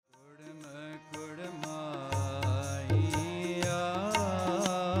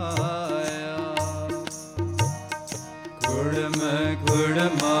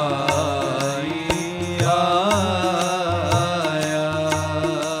कुड़माई आया,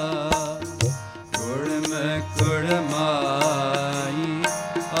 कुड़ में कुड़माई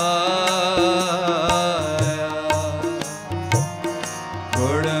आया,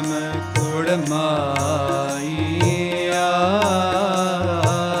 कुड़ में कुड़माई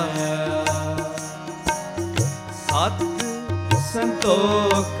आया। सत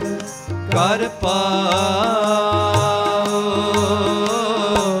संतोख कर पाओ,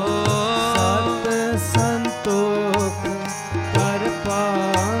 सत संतोख कर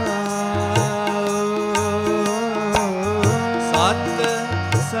पाओ, सत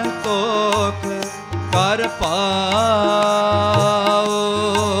संतोख कर पाओ,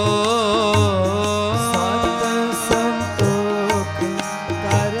 सत संतोख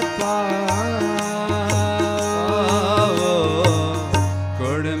कर पाओ।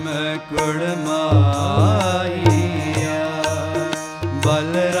 कुड़ में कुड़माइया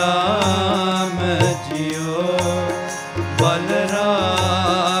बलराम जियो,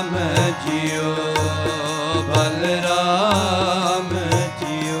 बलराम जियो, बलराम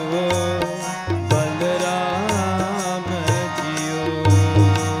जियो, बलराम जियो,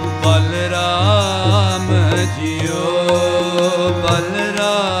 बलराम जियो,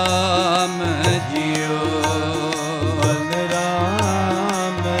 बलराम जियो,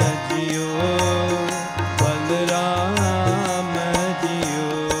 बलराम जियो, बलराम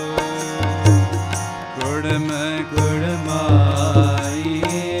जियो। कुड़ में कुड़माई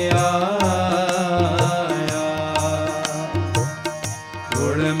आया,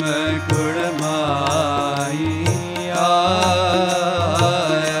 कुड़ में कुड़माई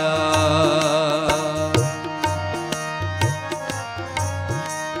आया।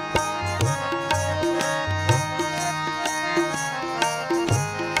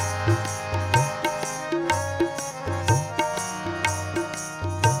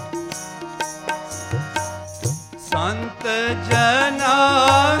 संत जना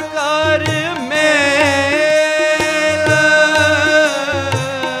कर मेल,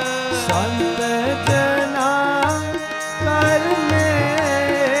 संत जना कर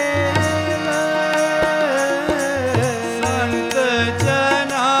मेल, संत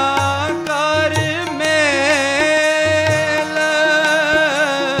जना कर मेल,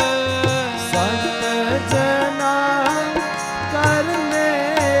 संत जना कर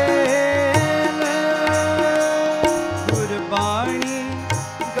मेल। गुरबाणी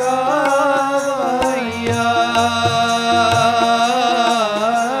गावैया,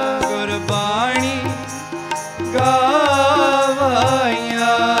 गुरबाणी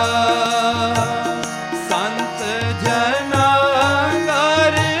गावैया, संत जना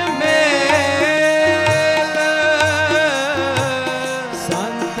कर मेल,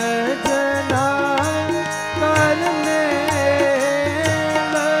 संत जना कर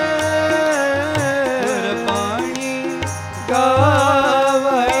मेल। गुरबाणी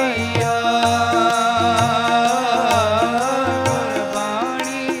गावैया,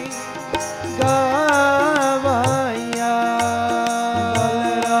 गुरबाणी गावैया।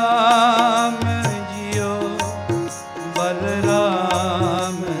 बलराम जियो,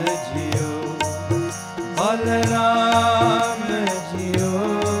 बलराम जियो, बलराम जियो,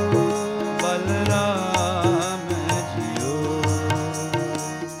 बलराम जियो।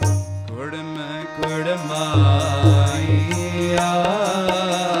 कुड़ में कुड़माई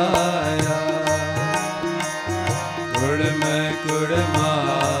आया, कुड़ में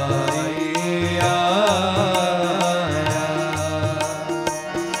कुड़माई आया।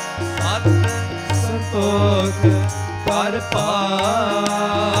 सत संतोख कर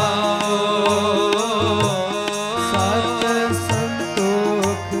पाओ, सत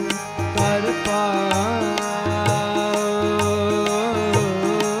संतोख कर पाओ,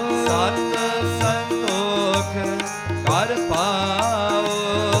 सत संतोख कर पाओ।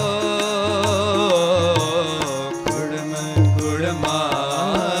 कुड़ में कुड़माइया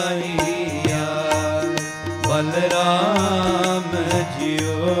बलराम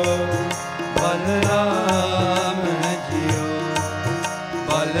जियो, बलराम जियो,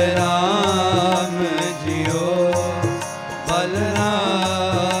 बलराम जियो,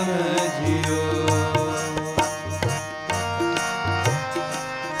 बलराम जियो।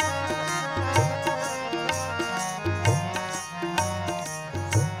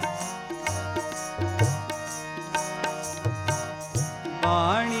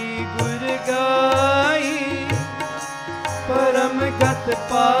 वाणी गुर गाई परम गत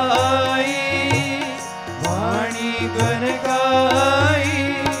पाई, वाणी गुर गाई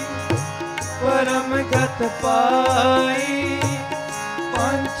परम गत पाई।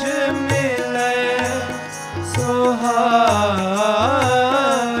 पंच मिले सुहाई,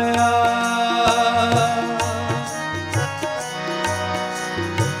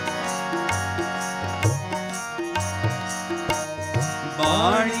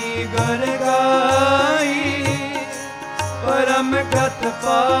 गुर गाई परम गत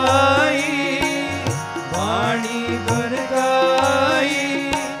पाई वाणी गुर गाई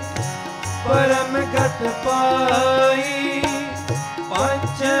परम गत पाई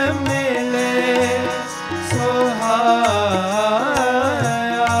पंच मिले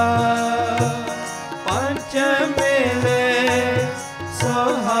सोहाया पंच मिले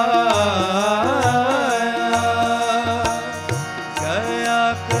सोहाया गया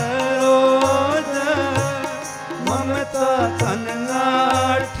क्रोध ममता तन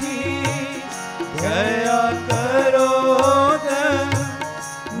नाठी गया क्रोध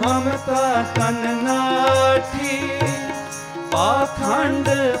ममता तन नाठी पाखंड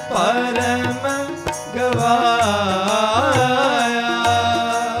परम गवाया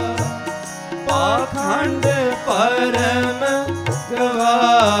पाखंड परम गवाया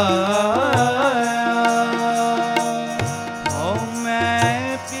ओ मैं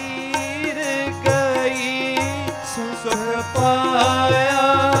पीर गई सुख पाया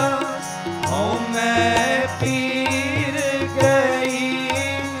ओ मैं पीर गई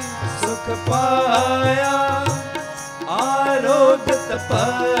सुख पाया आरोगत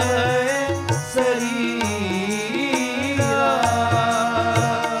पाए शरीरा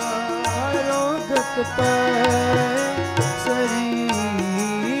आरोगत पाए शरीरा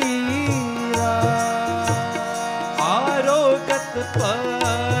आरोगत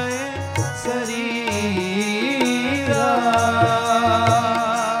पाए शरीरा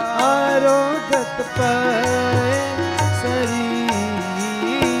आरोगत पाए शरीरा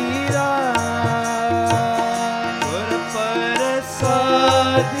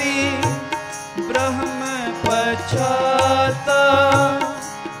ब्रह्म पछाता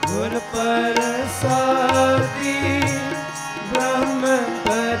गुर प्रसादी ब्रह्म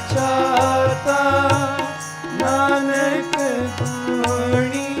पछाता नानक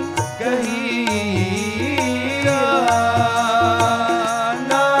गुणी कहिया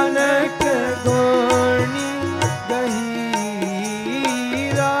नानक गुणी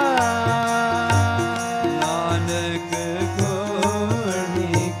कहिया नानक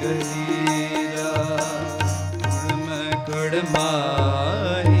गुणी कहिया गुड़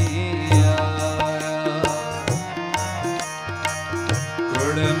माहिया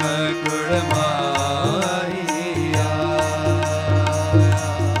गुड़ माहिया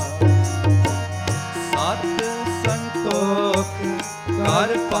सत संतोख कर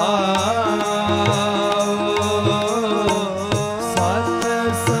पाओ सत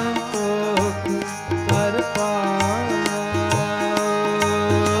संतोख कर पाओ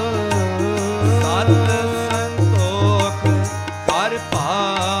सत संतोख कर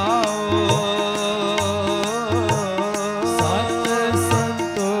पाओ सत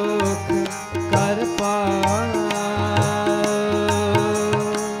संतोख कर पाओ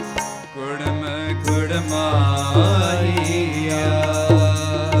गुड़ माहिया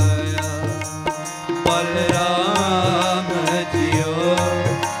बलराम जियो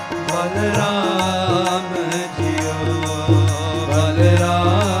बलराम जियो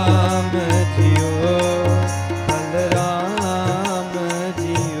बलराम जियो बलराम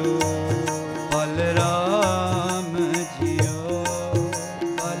जियो बलराम जियो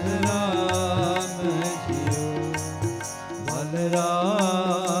बलराम जियो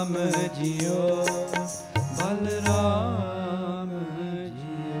बलराम जियो बलराम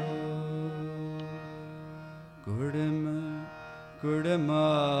जियो गुड़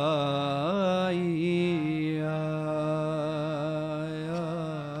माहिया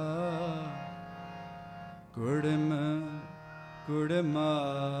गुड़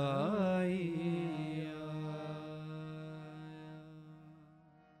माहिया